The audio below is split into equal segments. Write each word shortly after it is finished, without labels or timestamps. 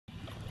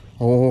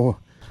Oh.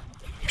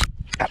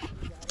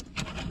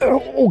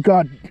 Oh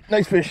God,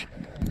 nice fish.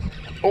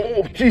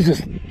 Oh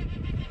Jesus,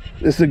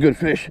 this is a good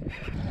fish.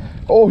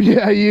 Oh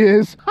yeah, he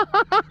is.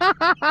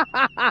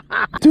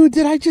 Dude,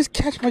 did I just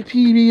catch my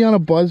PB on a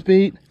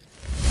buzzbait?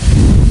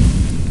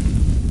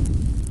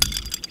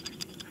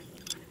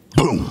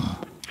 Boom.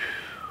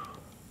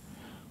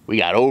 We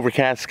got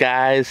overcast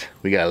skies,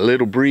 we got a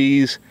little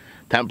breeze,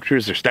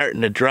 temperatures are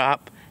starting to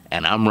drop,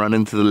 and I'm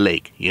running to the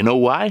lake. You know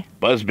why?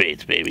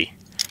 Buzzbaits, baby.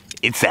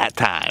 It's that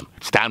time.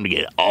 It's time to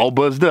get all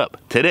buzzed up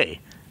today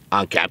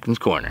on Captain's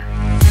Corner.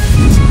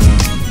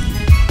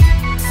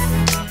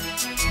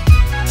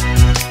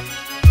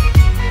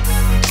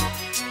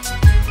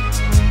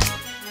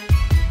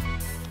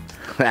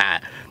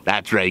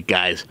 That's right,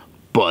 guys.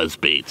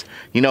 Buzzbaits.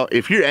 You know,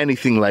 if you're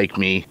anything like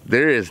me,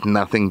 there is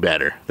nothing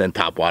better than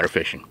topwater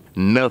fishing.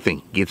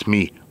 Nothing gets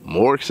me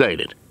more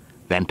excited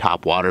than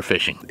topwater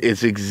fishing.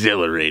 It's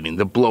exhilarating,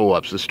 the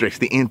blow-ups, the strikes,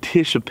 the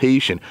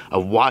anticipation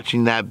of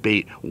watching that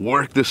bait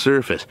work the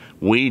surface,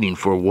 waiting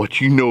for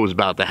what you know is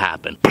about to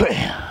happen.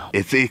 Bam!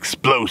 It's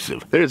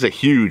explosive. There's a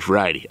huge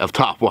variety of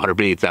topwater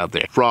baits out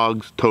there.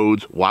 Frogs,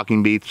 toads,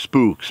 walking baits,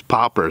 spooks,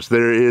 poppers.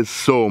 There is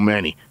so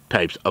many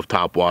types of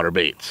topwater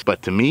baits.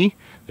 But to me,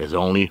 there's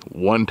only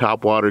one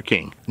topwater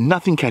king.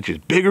 Nothing catches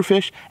bigger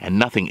fish, and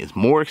nothing is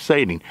more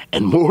exciting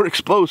and more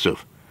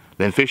explosive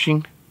than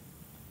fishing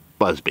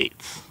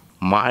buzzbaits.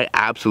 My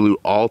absolute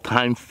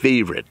all-time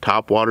favorite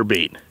topwater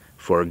bait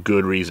for a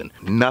good reason.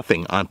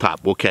 Nothing on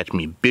top will catch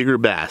me bigger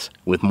bass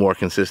with more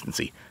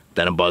consistency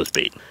than a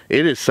buzzbait.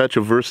 It is such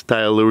a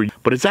versatile lure,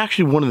 but it's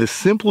actually one of the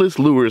simplest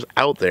lures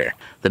out there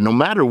that no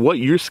matter what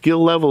your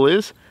skill level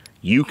is,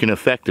 you can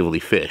effectively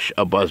fish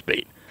a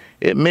buzzbait.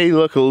 It may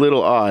look a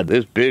little odd,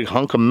 this big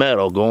hunk of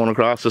metal going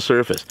across the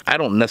surface. I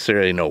don't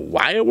necessarily know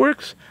why it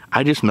works,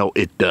 I just know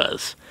it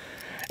does.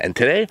 And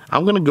today,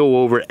 I'm gonna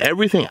go over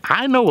everything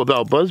I know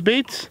about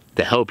buzzbaits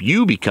to help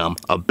you become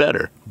a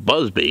better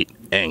buzzbait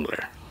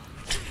angler.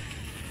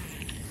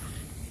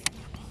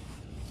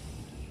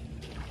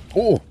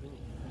 Oh,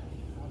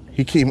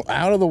 he came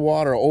out of the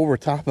water over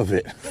top of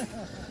it.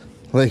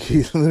 Like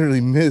he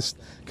literally missed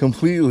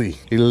completely.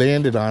 He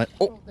landed on it.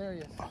 Oh, there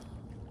you go.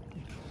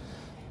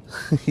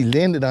 He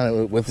landed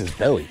on it with his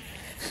belly.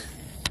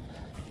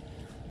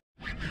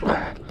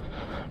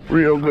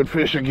 Real good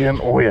fish again.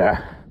 Oh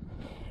yeah.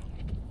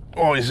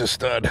 Oh, he's a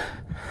stud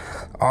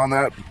on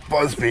that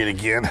buzzbait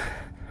again.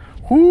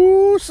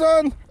 Whoo,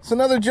 son, it's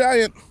another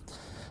giant.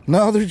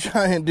 Another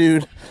giant,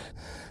 dude.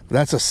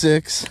 That's a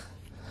 6.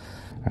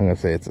 I'm gonna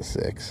say it's a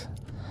 6.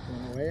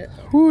 Weigh it?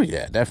 Whoo,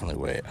 yeah, definitely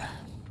weigh it.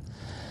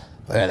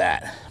 Look at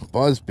that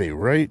buzzbait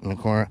right in the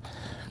corner.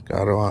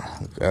 Gotta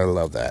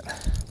love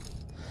that.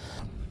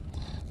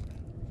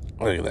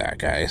 Look at that,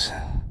 guys.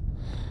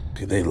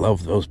 Dude, they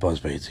love those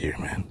buzzbaits here,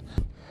 man.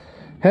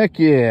 Heck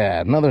yeah,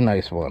 another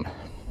nice one.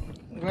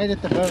 Right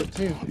at the boat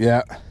too.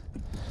 Yeah.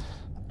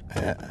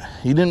 Yeah.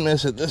 He didn't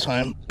miss it this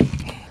time.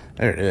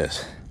 There it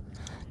is.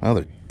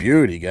 Another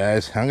beauty,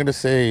 guys. I'm gonna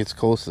say it's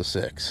close to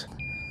 6.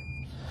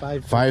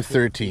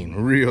 513.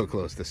 Real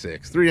close to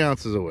 6. 3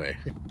 ounces away.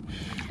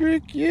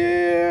 Frick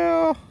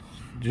yeah!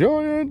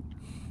 Giant.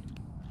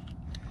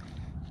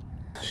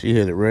 She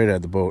hit it right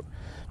at the boat.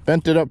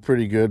 Bent it up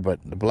pretty good, but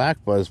the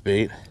black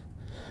buzzbait,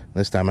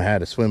 this time I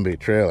had a swim bait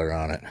trailer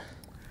on it.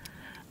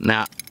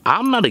 Now,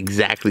 I'm not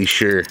exactly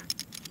sure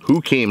who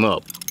came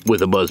up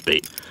with a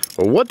buzzbait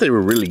or what they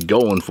were really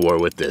going for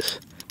with this,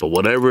 but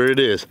whatever it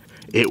is,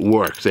 it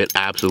works. It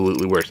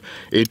absolutely works.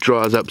 It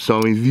draws up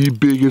some of the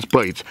biggest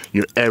bites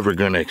you're ever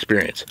gonna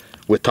experience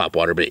with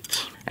topwater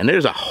baits. And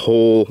there's a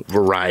whole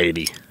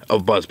variety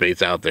of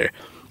buzzbaits out there.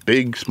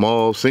 Big,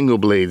 small, single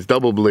blades,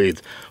 double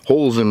blades,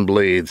 holes in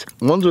blades,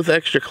 ones with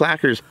extra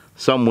clackers,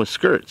 some with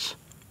skirts,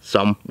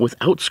 some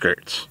without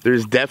skirts.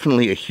 There's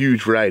definitely a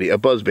huge variety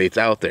of buzzbaits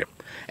out there,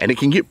 and it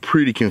can get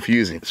pretty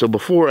confusing. So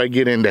before I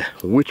get into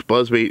which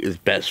buzzbait is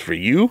best for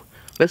you,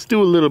 let's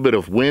do a little bit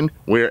of when,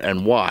 where,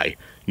 and why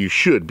you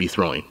should be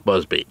throwing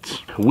buzzbaits.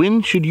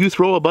 When should you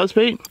throw a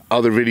buzzbait?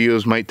 Other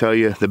videos might tell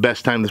you the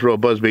best time to throw a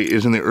buzzbait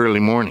is in the early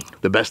morning.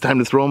 The best time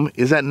to throw them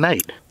is at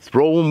night.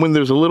 Throw them when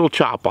there's a little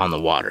chop on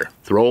the water.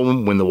 Throw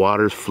them when the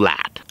water's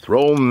flat.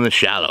 Throw them in the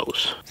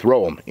shallows.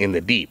 Throw them in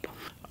the deep.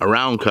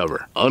 Around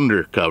cover,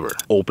 under cover,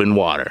 open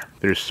water.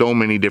 There's so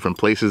many different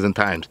places and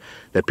times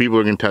that people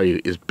are gonna tell you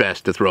is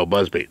best to throw a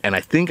buzzbait. And I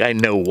think I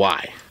know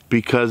why.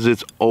 Because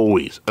it's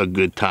always a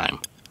good time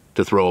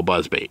to throw a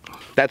buzzbait.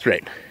 That's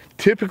right.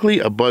 Typically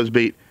a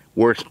buzzbait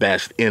works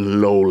best in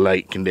low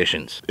light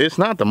conditions. It's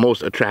not the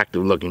most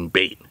attractive looking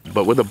bait,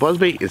 but with a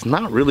buzzbait, it's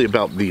not really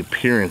about the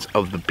appearance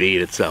of the bait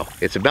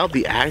itself. It's about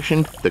the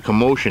action, the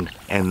commotion,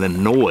 and the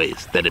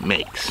noise that it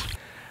makes.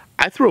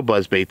 I throw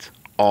buzzbaits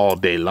all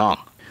day long.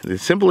 The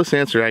simplest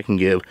answer I can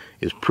give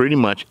is pretty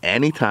much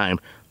any time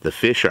the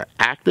fish are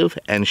active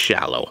and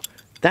shallow.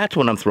 That's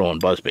when I'm throwing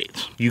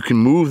buzzbaits. You can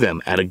move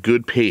them at a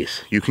good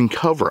pace. You can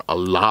cover a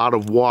lot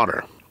of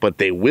water, but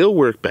they will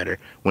work better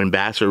when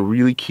bass are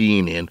really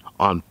keying in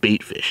on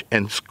bait fish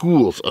and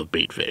schools of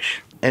bait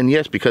fish. And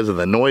yes, because of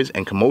the noise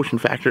and commotion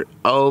factor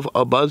of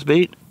a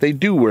buzzbait, they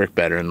do work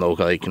better in low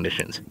light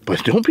conditions.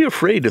 But don't be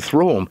afraid to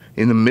throw them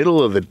in the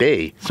middle of the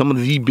day. Some of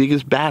the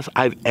biggest bass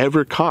I've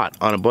ever caught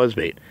on a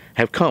buzzbait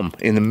have come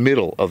in the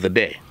middle of the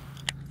day.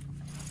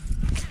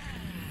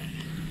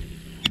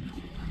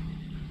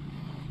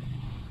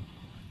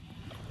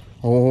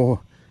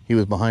 Oh, he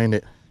was behind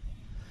it.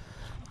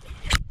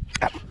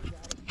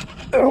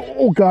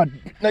 Oh God,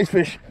 nice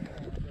fish.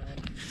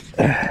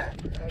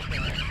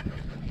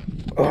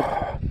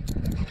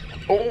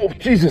 Oh,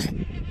 Jesus.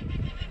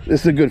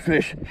 This is a good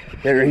fish.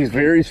 There, he's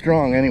very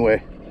strong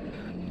anyway.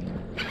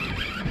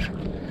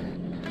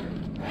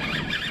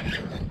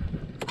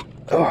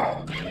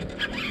 Oh.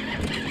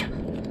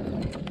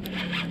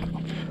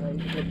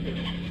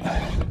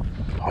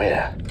 Oh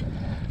yeah.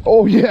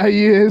 Oh yeah,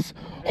 he is.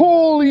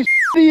 Holy shit,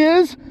 he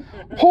is.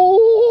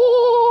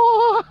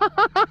 Oh.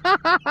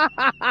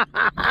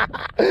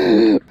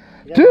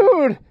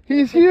 Dude,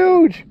 he's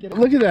huge.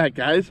 Look at that,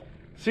 guys.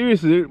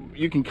 Seriously,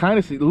 you can kind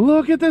of see.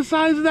 Look at the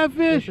size of that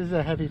fish. This is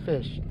a heavy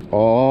fish.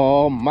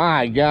 Oh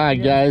my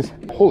God, guys.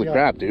 Holy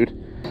crap, dude.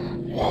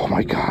 Oh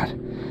my God.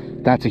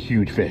 That's a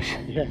huge fish.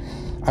 Yeah.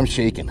 I'm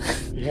shaking.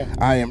 Yeah.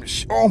 I am.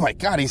 Oh my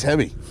God, he's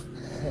heavy.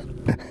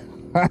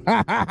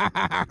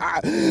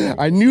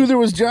 I knew there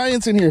was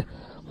giants in here.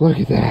 Look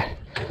at that.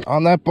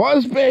 On that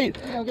buzzbait.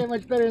 You don't get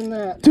much better than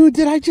that. Dude,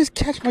 did I just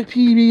catch my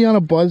PB on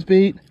a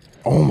buzzbait?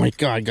 Oh my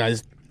God,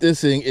 guys.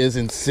 This thing is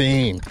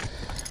insane.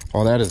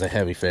 Oh, that is a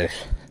heavy fish.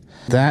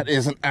 That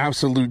is an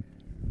absolute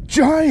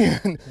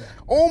giant.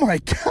 Oh my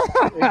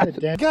God.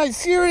 Guys,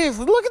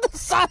 seriously, look at the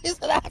size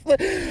of that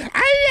fish.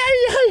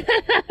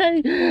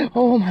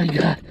 Oh my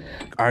God.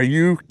 Are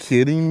you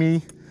kidding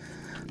me?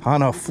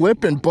 On a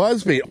flipping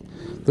buzzbait.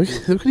 Look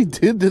what he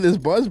did to this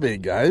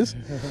buzzbait, guys.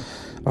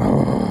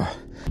 Oh.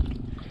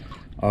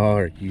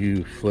 Are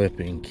you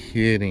flipping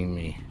kidding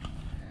me?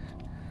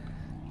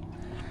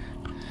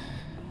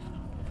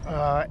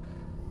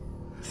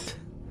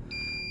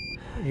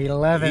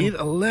 11.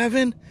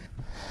 11?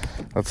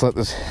 Let's let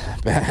this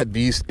bad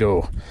beast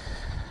go.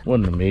 What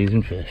an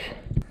amazing fish.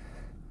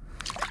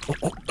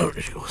 Oh, there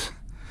she goes.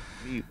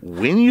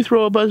 When you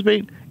throw a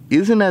buzzbait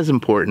isn't as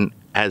important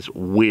as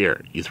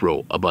where you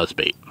throw a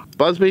buzzbait.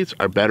 Buzzbaits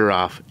are better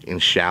off in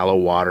shallow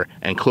water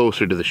and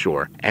closer to the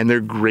shore, and they're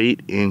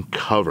great in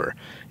cover.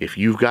 If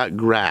you've got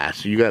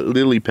grass, you got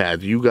lily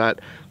pads, you got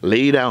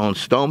lay down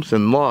stumps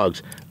and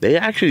logs, they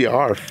actually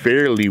are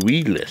fairly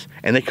weedless,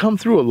 and they come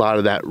through a lot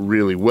of that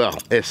really well,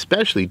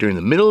 especially during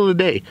the middle of the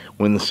day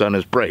when the sun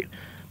is bright.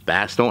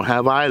 Bass don't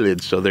have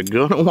eyelids, so they're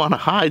gonna wanna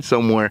hide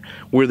somewhere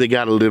where they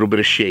got a little bit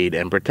of shade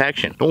and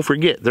protection. Don't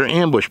forget, they're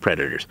ambush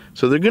predators,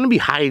 so they're gonna be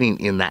hiding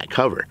in that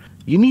cover.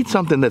 You need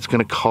something that's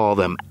gonna call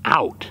them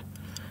out.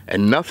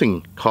 And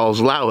nothing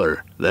calls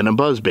louder than a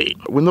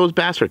buzzbait. When those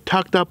bass are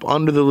tucked up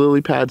under the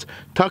lily pads,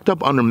 tucked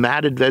up under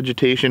matted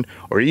vegetation,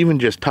 or even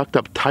just tucked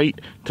up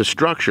tight to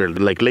structure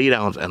like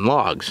laydowns and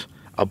logs,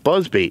 a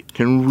buzzbait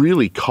can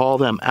really call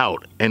them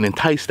out and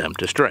entice them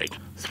to strike.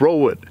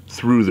 Throw it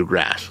through the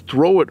grass,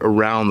 throw it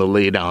around the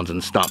laydowns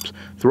and stumps,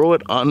 throw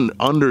it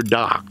under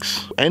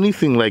docks,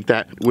 anything like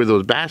that where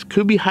those bass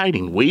could be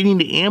hiding, waiting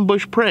to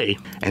ambush prey,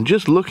 and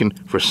just looking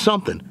for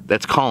something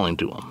that's calling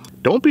to them.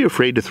 Don't be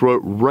afraid to throw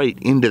it right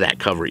into that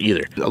cover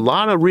either. A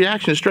lot of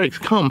reaction strikes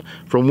come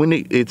from when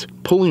it's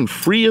pulling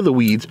free of the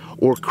weeds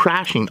or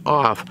crashing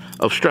off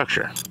of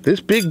structure.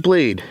 This big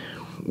blade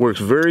works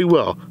very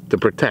well to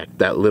protect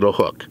that little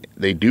hook.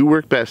 They do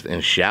work best in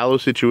shallow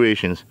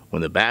situations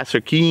when the bass are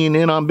keying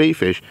in on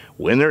baitfish,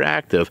 when they're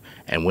active,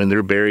 and when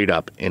they're buried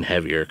up in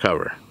heavier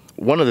cover.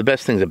 One of the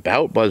best things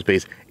about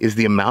buzzbaits is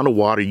the amount of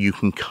water you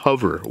can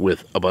cover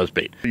with a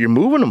buzzbait. You're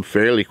moving them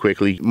fairly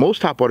quickly.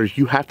 Most topwaters,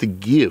 you have to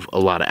give a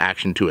lot of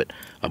action to it.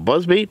 A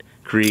buzzbait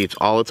creates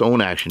all its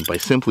own action by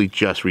simply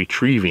just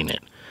retrieving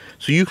it.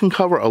 So you can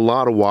cover a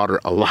lot of water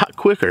a lot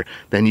quicker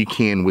than you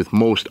can with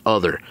most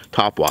other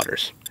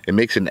topwaters. It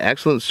makes an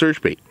excellent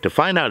search bait to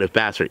find out if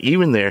bass are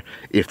even there,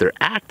 if they're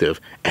active,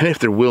 and if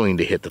they're willing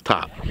to hit the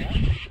top.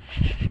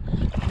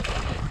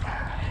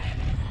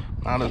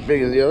 Not as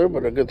big as the other,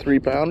 but a good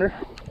 3-pounder.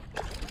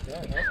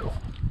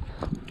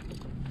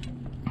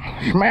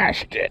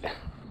 Smashed it.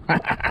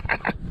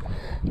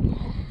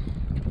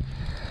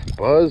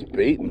 Buzz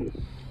baiting.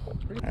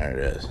 There it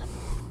is.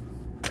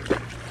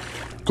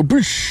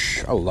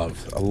 Kaboosh! I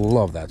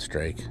love that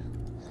strike.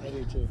 I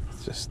do too.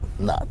 It's just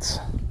nuts.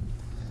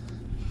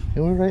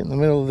 And we're right in the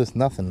middle of this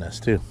nothingness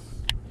too.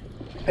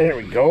 There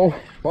we go.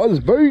 Buzz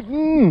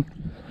baiting.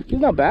 He's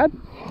not bad.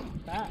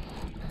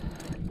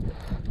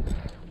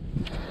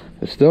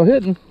 It's still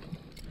hitting.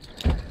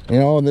 You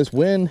know, in this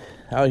wind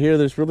out here,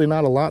 there's really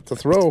not a lot to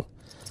throw.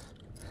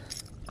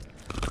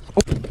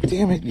 Oh,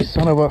 damn it, you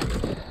son of a...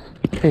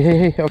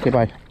 Hey, okay,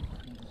 bye.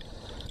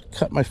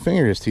 Cut my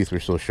finger, his teeth were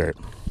so sharp.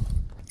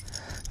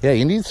 Yeah,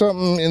 you need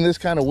something in this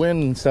kind of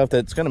wind and stuff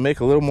that's gonna make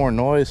a little more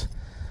noise.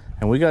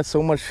 And we got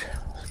so much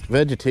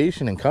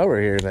vegetation and cover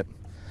here that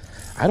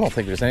I don't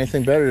think there's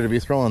anything better to be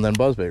throwing than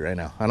buzzbait right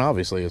now. And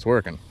obviously it's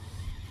working.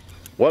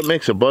 What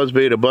makes a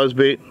buzzbait a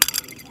buzzbait?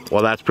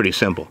 Well, that's pretty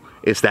simple.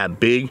 It's that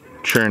big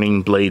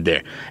churning blade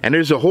there. And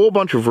there's a whole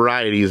bunch of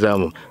varieties of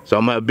them.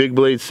 Some have big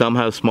blades, some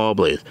have small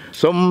blades.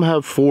 Some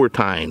have 4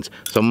 tines,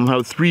 some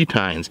have 3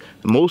 tines.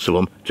 Most of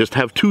them just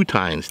have 2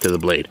 tines to the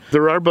blade.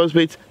 There are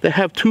buzzbaits that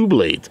have 2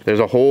 blades. There's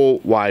a whole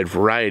wide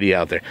variety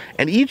out there.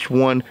 And each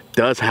one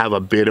does have a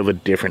bit of a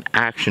different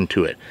action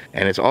to it.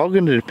 And it's all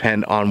going to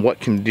depend on what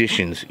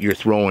conditions you're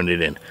throwing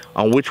it in,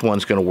 on which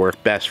one's going to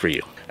work best for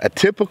you. A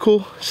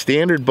typical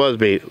standard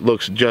buzzbait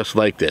looks just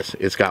like this.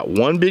 It's got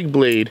one big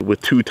blade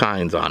with 2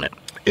 tines on it.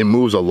 It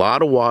moves a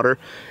lot of water,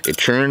 it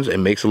churns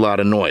and makes a lot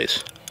of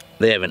noise.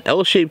 They have an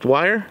L-shaped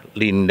wire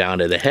leading down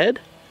to the head,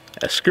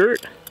 a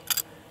skirt,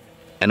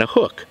 and a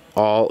hook,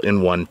 all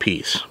in one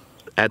piece.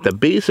 At the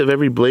base of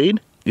every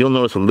blade, you'll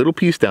notice a little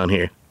piece down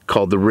here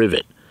called the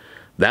rivet.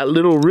 That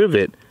little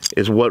rivet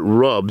is what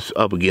rubs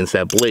up against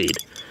that blade.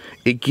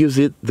 It gives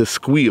it the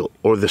squeal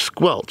or the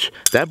squelch.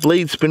 That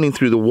blade spinning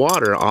through the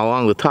water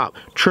along the top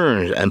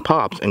churns and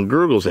pops and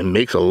gurgles and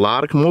makes a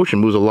lot of commotion,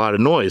 moves a lot of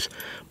noise.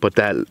 But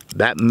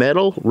that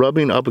metal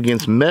rubbing up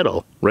against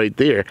metal right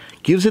there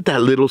gives it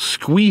that little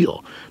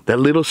squeal, that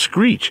little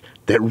screech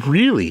that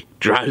really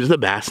drives the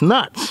bass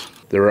nuts.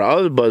 There are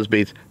other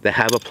buzzbaits that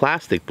have a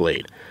plastic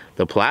blade.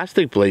 The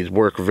plastic blades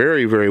work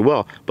very, very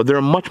well, but they're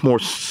a much more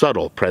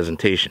subtle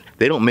presentation.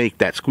 They don't make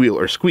that squeal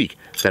or squeak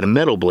that a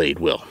metal blade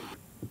will.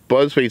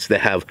 Buzzbaits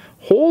that have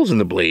holes in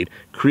the blade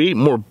create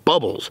more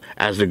bubbles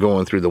as they're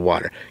going through the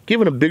water,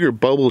 giving a bigger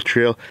bubble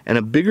trail and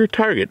a bigger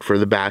target for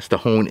the bass to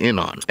hone in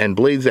on. And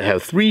blades that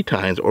have 3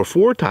 tines or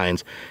 4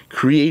 tines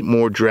create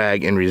more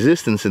drag and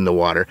resistance in the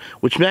water,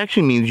 which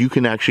actually means you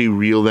can actually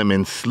reel them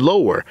in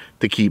slower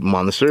to keep them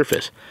on the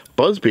surface.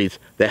 Buzzbaits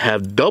that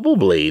have double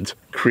blades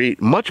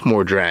create much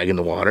more drag in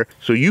the water,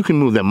 so you can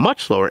move them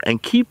much slower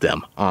and keep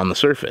them on the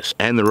surface.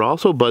 And there are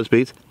also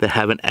buzzbaits that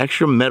have an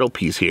extra metal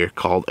piece here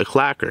called a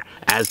clacker.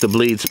 As the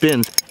blade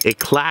spins, it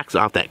clacks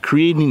off that,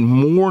 creating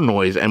more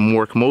noise and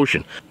more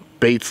commotion.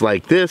 Baits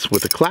like this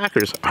with the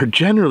clackers are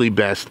generally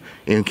best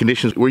in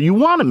conditions where you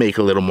want to make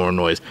a little more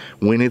noise.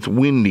 When it's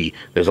windy,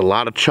 there's a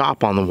lot of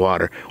chop on the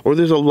water, or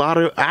there's a lot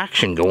of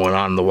action going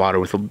on in the water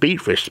with a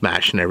bait fish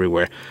smashing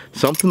everywhere.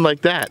 Something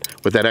like that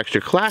with that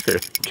extra clacker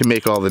can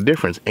make all the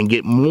difference and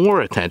get more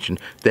attention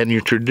than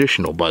your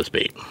traditional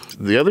buzzbait.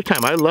 The other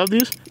time I love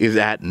these is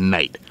at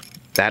night.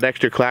 That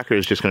extra clacker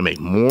is just going to make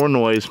more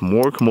noise,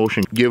 more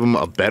commotion, give them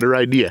a better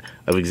idea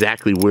of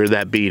exactly where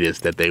that bait is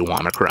that they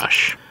want to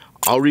crush.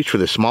 I'll reach for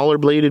the smaller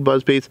bladed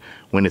buzzbaits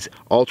when it's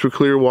ultra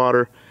clear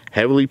water,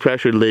 heavily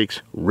pressured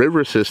lakes,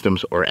 river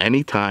systems, or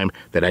any time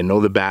that I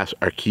know the bass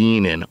are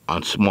keying in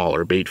on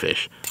smaller bait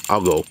fish.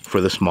 I'll go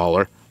for the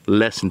smaller,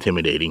 less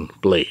intimidating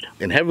blade.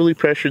 In heavily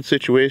pressured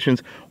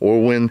situations,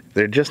 or when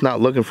they're just not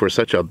looking for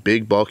such a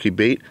big bulky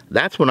bait,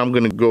 that's when I'm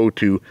going to go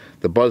to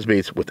the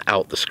buzzbaits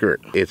without the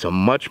skirt. It's a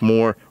much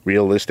more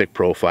realistic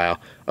profile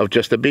of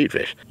just a bait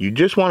fish. You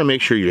just want to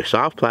make sure your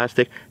soft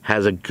plastic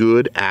has a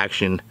good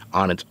action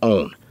on its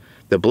own.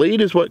 The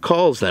blade is what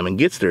calls them and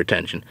gets their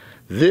attention.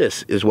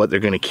 This is what they're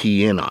going to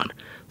key in on.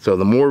 So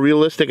the more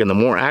realistic and the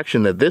more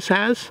action that this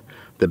has,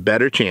 the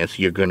better chance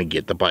you're going to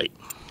get the bite.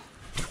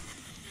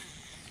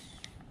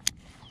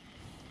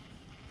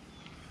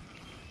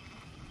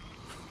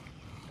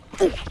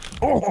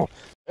 Oh,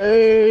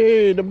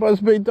 hey, the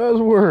buzzbait does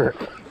work.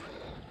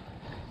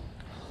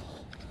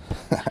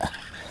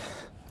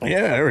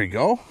 Yeah, there we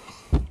go.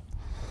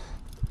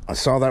 I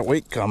saw that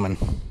weight coming.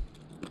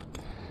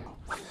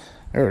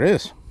 There it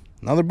is.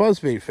 Another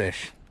buzzbait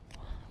fish.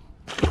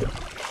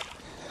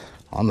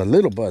 On the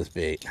little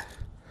buzzbait.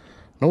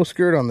 No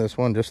skirt on this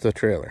one, just a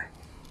trailer.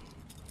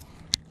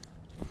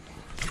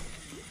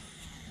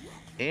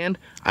 And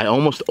I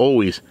almost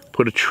always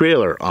put a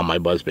trailer on my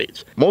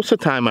buzzbaits. Most of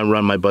the time I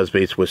run my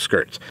buzzbaits with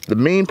skirts. The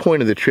main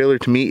point of the trailer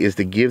to me is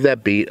to give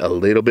that bait a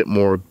little bit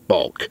more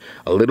bulk,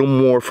 a little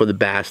more for the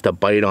bass to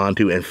bite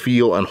onto and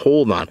feel and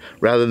hold on,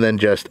 rather than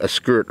just a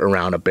skirt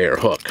around a bare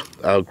hook.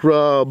 A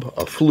grub,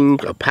 a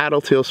fluke, a paddle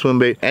tail swim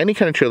bait, any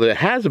kind of trailer that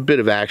has a bit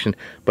of action,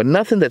 but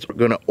nothing that's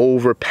going to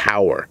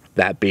overpower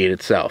that bait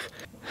itself.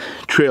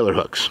 Trailer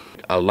hooks.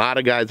 A lot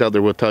of guys out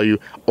there will tell you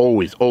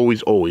always,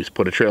 always, always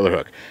put a trailer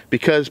hook,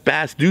 because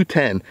bass do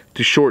tend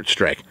to short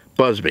strike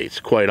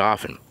buzzbaits quite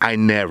often. I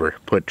never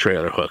put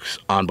trailer hooks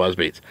on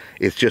buzzbaits.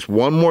 It's just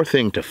one more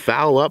thing to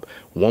foul up,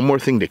 one more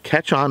thing to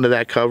catch onto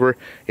that cover.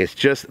 It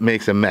just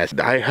makes a mess.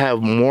 I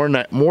have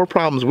more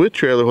problems with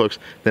trailer hooks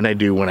than I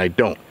do when I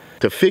don't.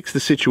 To fix the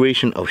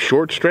situation of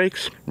short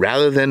strikes,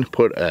 rather than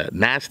put a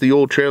nasty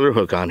old trailer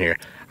hook on here,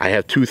 I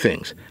have 2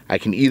 things. I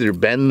can either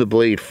bend the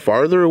blade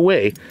farther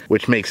away,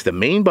 which makes the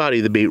main body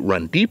of the bait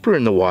run deeper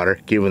in the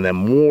water, giving them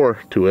more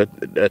to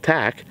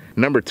attack.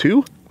 Number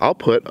 2, I'll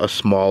put a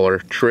smaller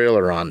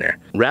trailer on there.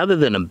 Rather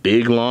than a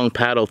big long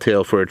paddle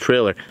tail for a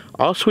trailer,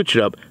 I'll switch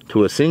it up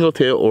to a single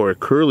tail or a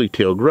curly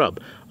tail grub,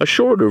 a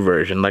shorter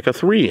version like a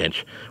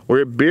 3-inch,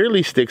 where it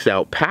barely sticks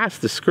out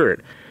past the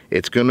skirt.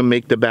 It's going to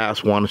make the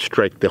bass want to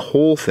strike the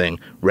whole thing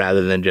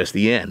rather than just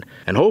the end,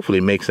 and hopefully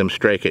makes them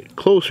strike it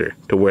closer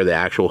to where the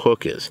actual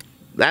hook is.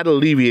 That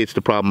alleviates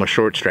the problem of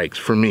short strikes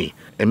for me.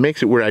 It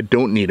makes it where I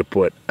don't need to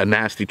put a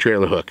nasty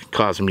trailer hook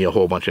causing me a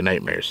whole bunch of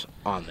nightmares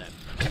on them.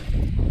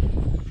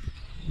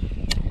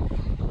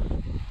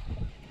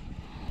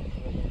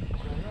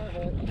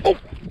 Oh,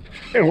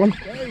 there one.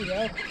 There you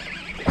go.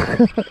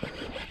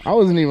 I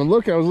wasn't even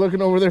looking. I was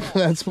looking over there for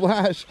that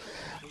splash.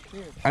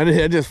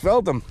 I just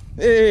felt them.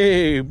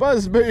 Hey,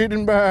 buzzbait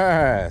and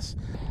bass.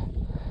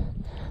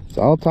 It's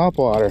all top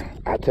water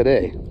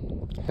today.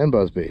 And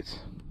buzzbaits.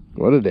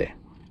 What a day.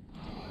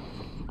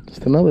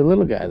 Just another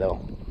little guy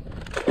though.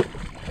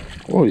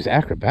 Oh, he's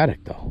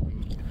acrobatic though.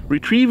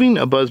 Retrieving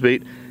a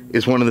buzzbait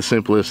is one of the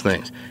simplest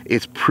things.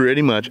 It's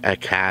pretty much a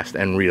cast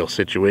and reel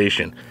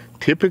situation.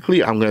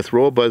 Typically, I'm going to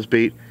throw a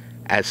buzzbait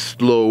as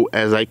slow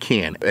as I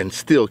can and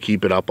still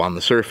keep it up on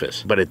the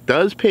surface. But it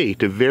does pay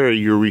to vary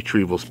your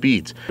retrieval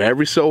speeds.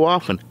 Every so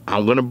often,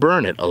 I'm going to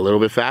burn it a little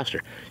bit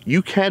faster.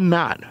 You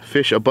cannot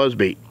fish a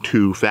buzzbait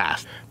too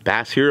fast.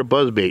 Bass hear a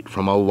buzzbait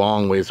from a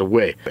long ways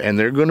away, and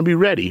they're going to be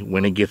ready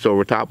when it gets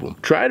over top of them.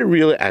 Try to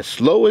reel it as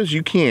slow as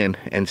you can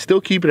and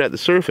still keep it at the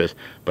surface,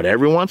 but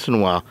every once in a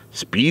while,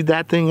 speed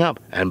that thing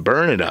up and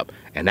burn it up,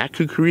 and that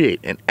could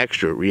create an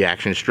extra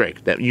reaction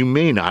strike that you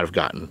may not have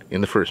gotten in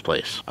the first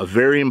place. A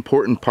very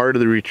important part of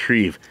the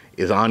retrieve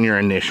is on your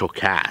initial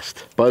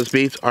cast.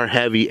 Buzzbaits are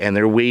heavy and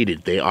they're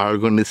weighted. They are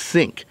going to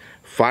sink.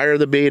 Fire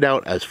the bait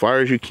out as far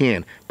as you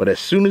can, but as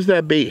soon as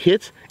that bait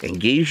hits,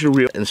 engage the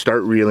reel and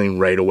start reeling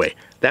right away.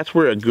 That's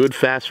where a good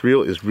fast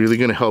reel is really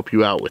going to help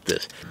you out with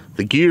this.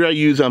 The gear I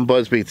use on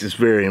buzzbaits is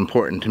very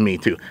important to me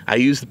too. I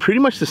use pretty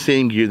much the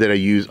same gear that I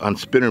use on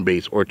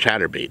spinnerbaits or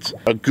chatterbaits.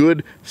 A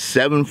good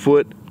 7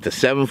 foot to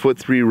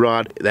 7'3"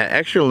 rod. That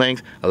extra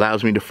length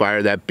allows me to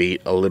fire that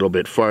bait a little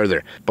bit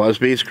farther.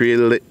 Buzzbaits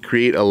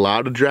create a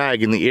lot of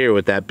drag in the air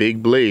with that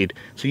big blade,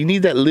 so you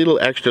need that little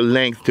extra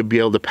length to be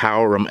able to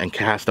power them and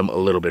cast them a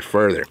little bit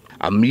further.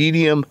 A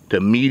medium to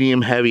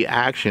medium heavy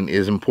action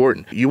is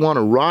important. You want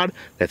a rod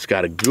that's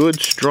got a good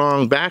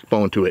strong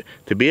backbone to it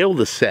to be able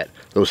to set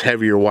those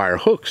heavier wire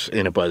hooks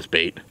in a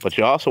buzzbait, but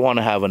you also want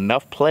to have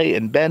enough play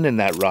and bend in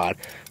that rod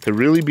to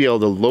really be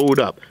able to load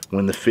up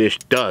when the fish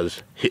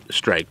does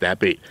strike that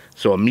bait.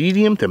 So a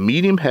medium to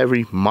medium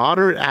heavy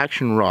moderate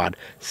action rod,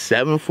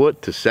 7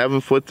 foot to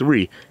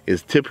 7'3"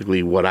 is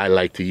typically what I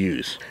like to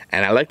use.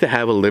 And I like to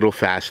have a little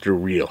faster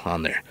reel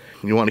on there.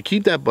 You want to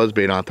keep that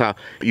buzzbait on top.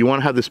 You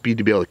want to have the speed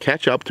to be able to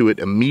catch up to it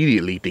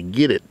immediately to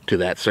get it to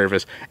that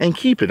surface and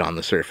keep it on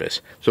the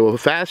surface. So a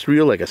fast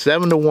reel like a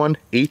 7-to-1,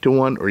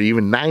 8-to-1, or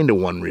even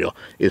 9-to-1 reel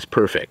is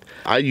perfect.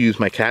 I use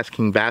my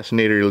KastKing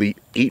Bassinator Elite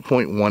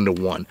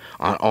 8.1-to-1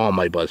 on all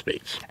my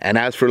buzzbaits. And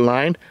as for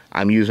line,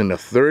 I'm using a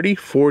 30,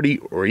 40,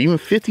 or even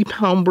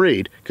 50-pound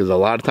braid, because a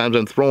lot of times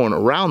I'm throwing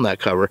around that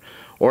cover,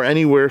 or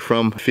anywhere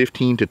from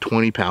 15 to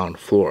 20-pound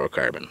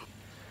fluorocarbon.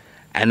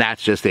 And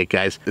that's just it,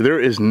 guys. There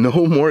is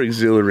no more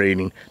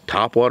exhilarating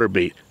topwater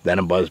bait than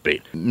a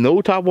buzzbait.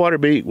 No topwater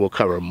bait will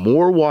cover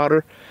more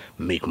water,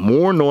 make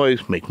more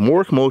noise, make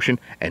more commotion,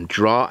 and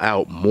draw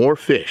out more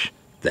fish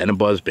than a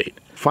buzzbait.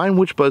 Find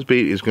which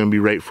buzzbait is going to be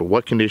right for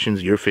what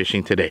conditions you're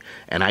fishing today,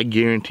 and I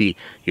guarantee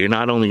you're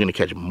not only going to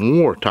catch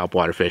more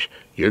topwater fish,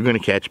 you're going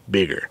to catch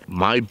bigger.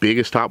 My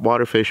biggest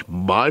topwater fish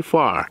by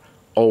far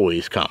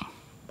always come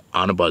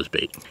on a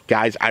buzzbait.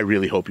 Guys, I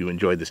really hope you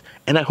enjoyed this,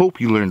 and I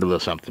hope you learned a little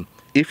something.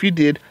 If you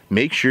did,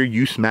 make sure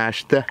you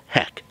smash the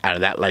heck out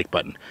of that like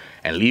button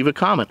and leave a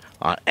comment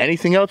on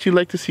anything else you'd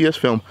like to see us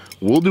film.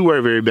 We'll do our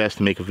very best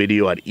to make a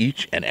video on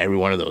each and every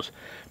one of those.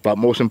 But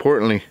most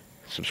importantly,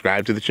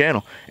 subscribe to the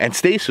channel and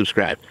stay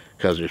subscribed,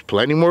 because there's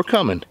plenty more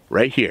coming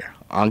right here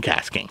on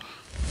KastKing.